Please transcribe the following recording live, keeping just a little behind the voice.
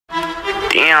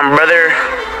Damn, brother.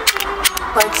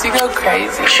 Let's you go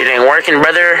crazy. Shit ain't working,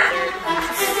 brother.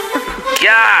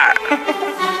 God.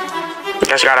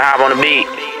 Guess gotta hop on the beat.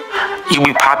 You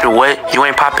be poppin' what? You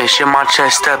ain't poppin' shit, my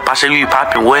chest up. I said you be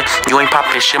poppin' what? You ain't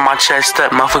poppin' shit, my chest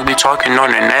up. Motherfucker be talking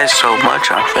on the net so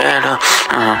much, I'm fed up.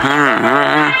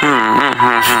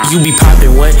 You be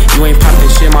poppin' what? You ain't poppin'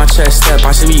 shit, my chest up.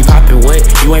 I said you be poppin' what?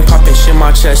 You ain't poppin' shit,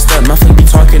 my chest up. Motherfucker be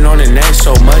talking on the net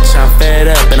so much, I'm fed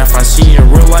up. And if I see you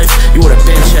in real life, you would've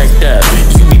been checked up.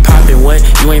 You be poppin' what?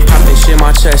 You ain't poppin' shit,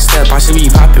 my chest up. I said you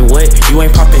be poppin' what? You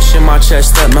ain't poppin' shit, my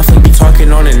chest up. Motherfucker be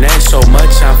talking on the net so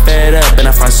much, I'm fed up. And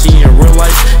if I see you in real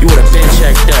life, you would've been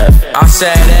checked up. I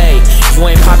said, hey, you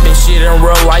ain't poppin' shit in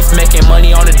real life, making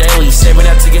money on the daily, saving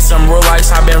up to get some real lights.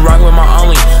 I've been rockin' with my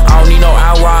only. I don't need no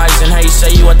outrise. And how you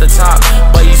say you at the top,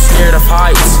 but you scared of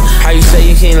heights? How you say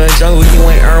you came in the jungle, you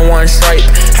ain't earned one stripe?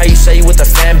 How you say you with the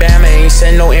fan bam and ain't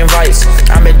send no invites?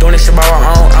 I've been doing this shit by my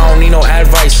own, I don't need no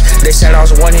advice. They said I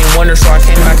was a one-hit wonder, so I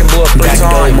came back and blew up 3 times.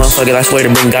 Back motherfucker, that's way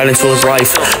to bring God into his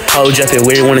life. Pole jumping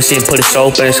weird, wanna see him put his soul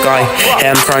up in the sky.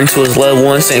 Had him crying to his loved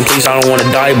one, saying please I don't wanna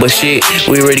die, but shit,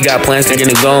 we already got plans to get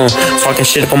it going. Talking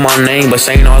shit up on my name, but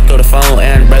saying all through the phone.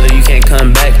 And brother, you can't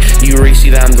come back, you already see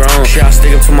that I'm grown. Shit, I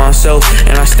stick up to myself,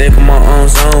 and I stay up in my own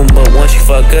zone. But once you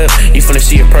fuck up, you finna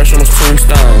see a personal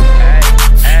tombstone.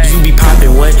 You be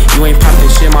poppin' what? You ain't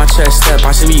poppin' shit, my chest up.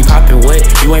 I said you be poppin' what?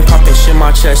 You ain't poppin' shit,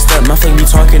 my chest up. Motherfucker be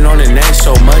talking on the net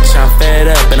so much, I'm fed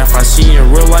up. And if I see you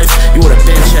in real life, you would've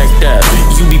been checked up.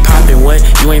 You be poppin' what?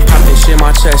 You ain't poppin' shit,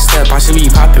 my chest up. I said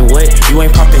you be poppin' what? You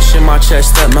ain't poppin' shit, my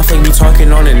chest up. Motherfucker be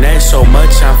talking on the net so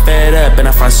much, I'm fed up. And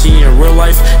if I see you in real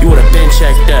life, you would've been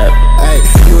checked up. Hey,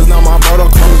 you was not my bro, don't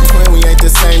call me twin. We ain't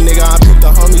the same, nigga. I picked the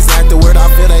homies, acting weird. I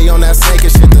feel they on that snake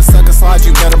and shit. The sucker slide,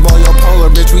 you better blow your polar,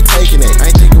 bitch. We taking it.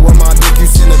 Ain't thinking with my dick, you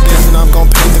send a bitch, and I'm gon'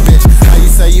 pay the bitch. How you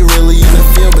say you really in the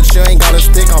field, but you ain't got a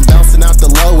stick? I'm bouncing out the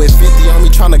low with 50 on me,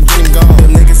 tryna get him gone.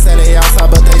 Them niggas say they outside,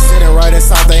 but they sitting right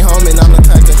inside they home. And I'm the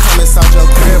type to come inside your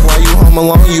crib while you home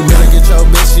alone. You better get your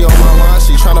bitch, she on my line,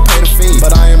 she tryna pay the fee.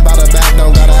 But I ain't bout to back,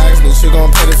 don't gotta ask me, she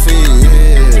gon' pay the fee.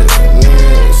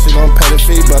 Yeah, she gon' pay the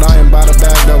fee, but I ain't bout to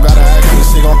back, don't gotta ask me,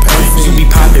 she gon' pay the fee. You be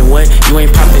poppin' what? You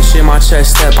ain't poppin' shit, my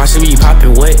chest up. I said you be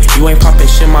poppin' what? You ain't poppin'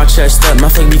 shit, my chest up.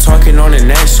 Motherfucker be talking on the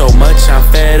net so much, I'm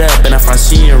fed up. And if I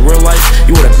see you in real life,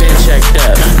 you would've been checked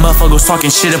up. Motherfucker was talking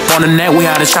shit up on the net, we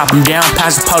had to chop him down.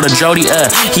 Pass the pole to Jody,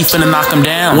 he finna knock him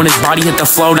down. When his body hit the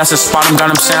floor, that's the spot him, got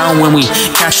him sound. When we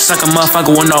catch a sucker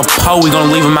motherfucker with no pole, we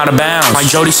gon' leave him out of bounds. Like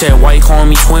Jody said, why you calling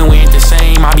me twin? We ain't the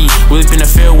same. I be whipping the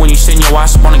field when you send your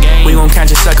ass up on the game. We gon'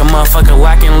 catch a sucker motherfucker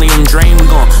lacking, leave him drain. We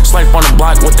gon' swipe on the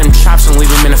block with them chops and leave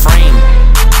him in the frame.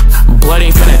 Blood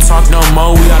ain't finna talk no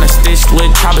more. We on a stitch,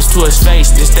 lit choppers to his face.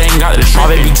 This thing got the my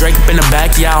baby Drake up in the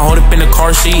back, yeah, I hold up in the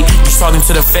car seat. You talking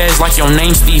to the feds like your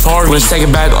name Steve Harvey. Let's take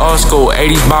it back old school,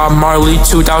 80s Bob Marley,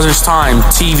 2000s time,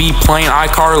 TV playing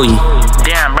iCarly.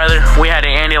 Damn, brother, we had to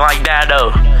end it like that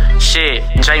though. Shit,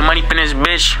 Jaaymoney in this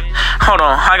bitch. Hold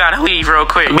on, I gotta leave real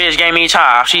quick. Bitch gave me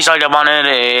top, she sucked up on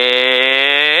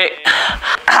it.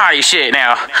 Alright, shit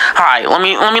now. Alright, let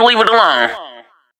me leave it alone.